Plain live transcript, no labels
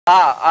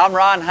Hi, I'm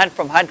Ryan Hunt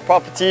from Hunt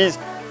Properties.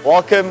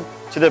 Welcome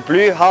to the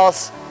Blue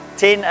House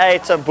 10A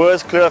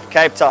Tamboerskloof,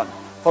 Cape Town.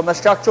 From a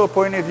structural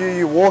point of view,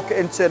 you walk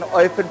into an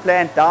open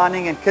plan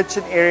dining and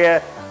kitchen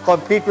area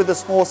complete with a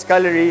small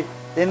scullery.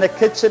 Then the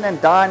kitchen and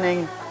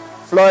dining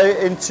flow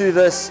into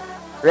this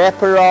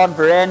wraparound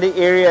veranda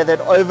area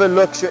that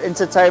overlooks your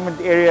entertainment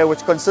area, which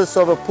consists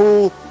of a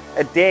pool,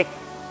 a deck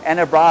and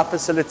a bar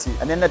facility.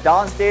 And then the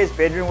downstairs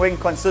bedroom wing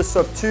consists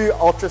of 2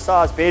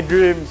 ultra-sized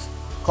bedrooms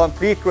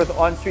complete with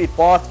ensuite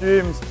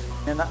bathrooms.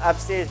 And the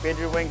upstairs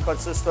bedroom wing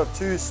consists of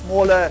 2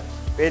 smaller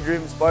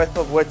bedrooms, both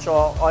of which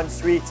are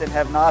ensuite and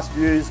have nice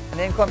views. And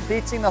then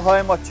completing the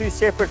home are 2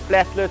 separate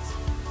flatlets,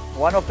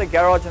 one of the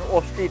garage and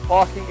off-street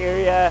parking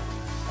area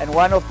and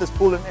one of this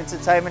pool and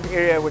entertainment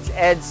area, which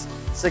adds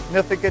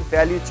significant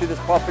value to this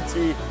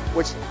property,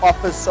 which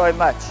offers so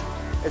much.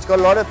 It's got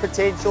a lot of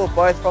potential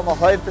both from a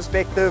home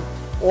perspective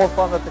or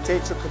from a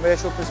potential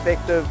commercial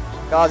perspective.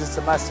 Guys, it's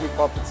a must-see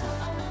property.